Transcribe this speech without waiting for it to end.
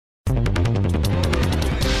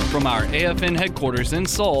From our AFN headquarters in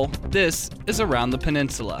Seoul, this is Around the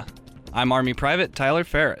Peninsula. I'm Army Private Tyler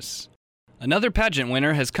Ferris. Another pageant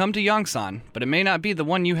winner has come to Yongsan, but it may not be the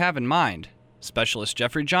one you have in mind. Specialist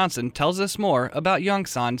Jeffrey Johnson tells us more about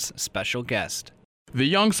Yongsan's special guest.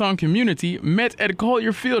 The Yongsan community met at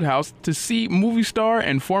Collier Fieldhouse to see movie star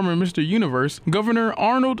and former Mr. Universe, Governor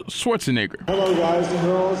Arnold Schwarzenegger. Hello guys and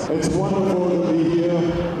girls, it's wonderful to be here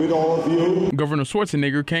with all of you. Governor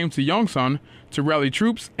Schwarzenegger came to Yongsan to rally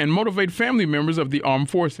troops and motivate family members of the armed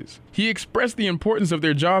forces. He expressed the importance of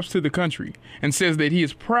their jobs to the country and says that he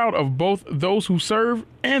is proud of both those who serve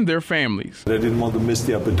and their families. I didn't want to miss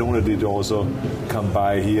the opportunity to also come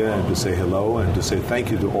by here and to say hello and to say thank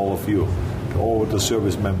you to all of you, to all the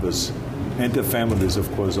service members and their families, of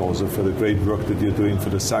course, also for the great work that you're doing, for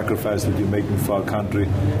the sacrifice that you're making for our country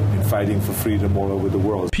and fighting for freedom all over the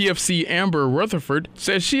world. PFC Amber Rutherford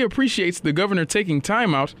says she appreciates the governor taking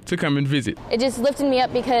time out to come and visit. It just lifted me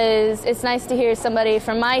up because it's nice to hear somebody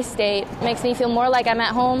from my state. It makes me feel more like I'm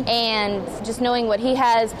at home, and just knowing what he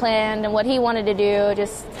has planned and what he wanted to do,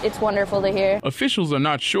 it's wonderful to hear. Officials are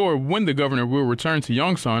not sure when the governor will return to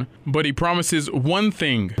Yongsan, but he promises one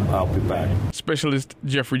thing. I'll be back. Specialist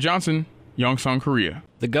Jeffrey Johnson, Yongsan, Korea.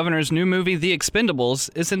 The governor's new movie, The Expendables,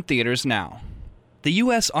 is in theaters now. The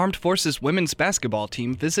U.S. Armed Forces women's basketball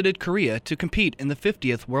team visited Korea to compete in the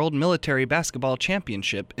 50th World Military Basketball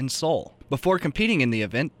Championship in Seoul. Before competing in the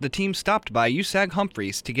event, the team stopped by USAG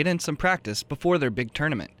Humphreys to get in some practice before their big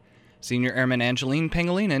tournament. Senior Airman Angeline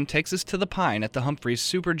Pangilinan takes us to the Pine at the Humphreys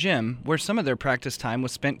Super Gym, where some of their practice time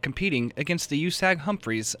was spent competing against the USAG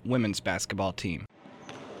Humphreys women's basketball team.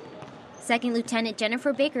 Second Lieutenant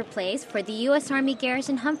Jennifer Baker plays for the U.S. Army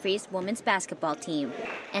Garrison Humphreys women's basketball team.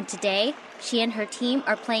 And today, she and her team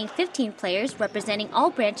are playing 15 players representing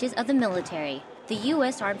all branches of the military, the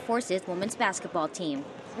U.S. Armed Forces women's basketball team.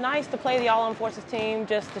 It's nice to play the All-Armed Forces team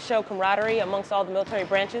just to show camaraderie amongst all the military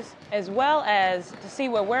branches, as well as to see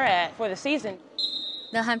where we're at for the season.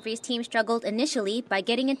 The Humphreys team struggled initially by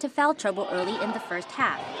getting into foul trouble early in the first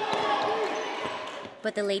half.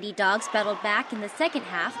 But the Lady Dogs battled back in the second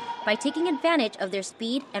half by taking advantage of their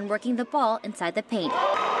speed and working the ball inside the paint.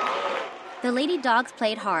 The Lady Dogs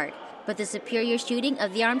played hard, but the superior shooting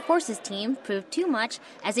of the Armed Forces team proved too much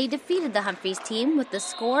as they defeated the Humphreys team with the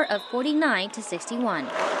score of 49-61.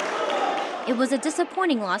 It was a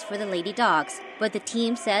disappointing loss for the Lady Dogs, but the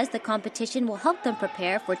team says the competition will help them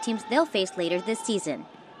prepare for teams they'll face later this season.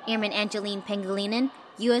 Airman Angeline Pangilinan,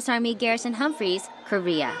 U.S. Army Garrison Humphreys,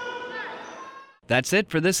 Korea. That's it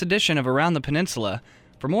for this edition of Around the Peninsula.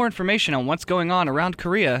 For more information on what's going on around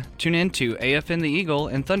Korea, tune in to AFN The Eagle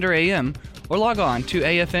and Thunder AM, or log on to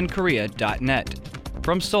afnkorea.net.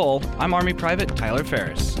 From Seoul, I'm Army Private Tyler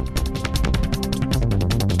Ferris.